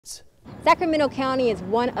Sacramento County is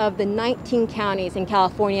one of the 19 counties in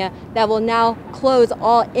California that will now close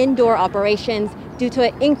all indoor operations due to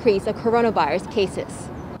an increase of coronavirus cases.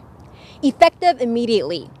 Effective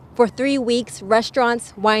immediately, for 3 weeks,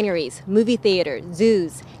 restaurants, wineries, movie theaters,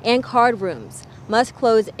 zoos, and card rooms must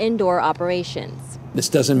close indoor operations. This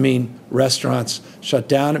doesn't mean restaurants shut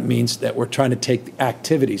down. It means that we're trying to take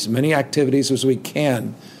activities, many activities as we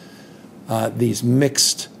can, these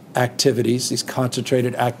mixed activities, these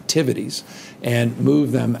concentrated activities, and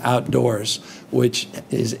move them outdoors, which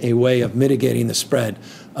is a way of mitigating the spread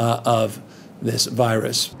of this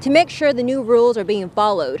virus. To make sure the new rules are being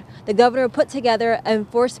followed, the governor put together an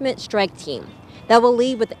enforcement strike team that will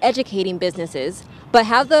lead with educating businesses, but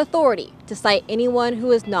have the authority to cite anyone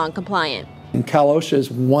who is non-compliant. And Cal OSHA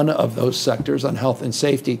is one of those sectors on health and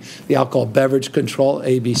safety. The Alcohol Beverage Control,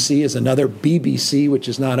 ABC, is another. BBC, which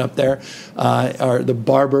is not up there, are the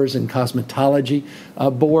Barbers and Cosmetology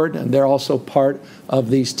Board, and they're also part of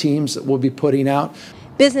these teams that we'll be putting out.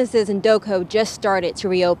 Businesses in Doco just started to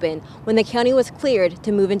reopen when the county was cleared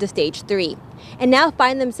to move into stage 3, and now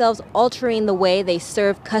find themselves altering the way they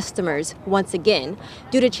serve customers once again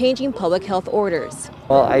due to changing public health orders.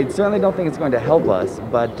 Well, I certainly don't think it's going to help us,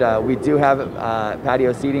 but we do have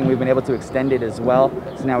patio seating. We've been able to extend it as well.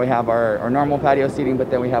 So now we have our normal patio seating,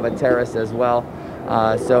 but then we have a terrace as well.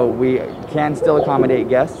 So we can still accommodate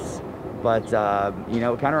guests. But, it kind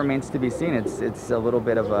of remains to be seen. It's a little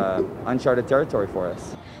bit of uncharted territory for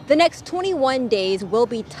us. The next 21 days will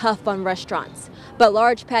be tough on restaurants, but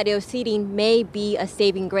large patio seating may be a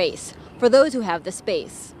saving grace for those who have the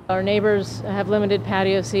space. Our neighbors have limited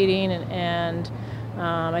patio seating, and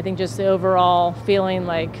I think just the overall feeling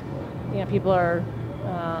like people are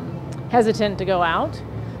hesitant to go out.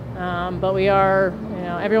 But we are,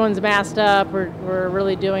 everyone's masked up. We're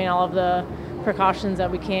really doing all of the precautions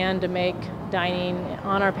that we can to make dining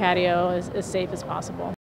on our patio as safe as possible.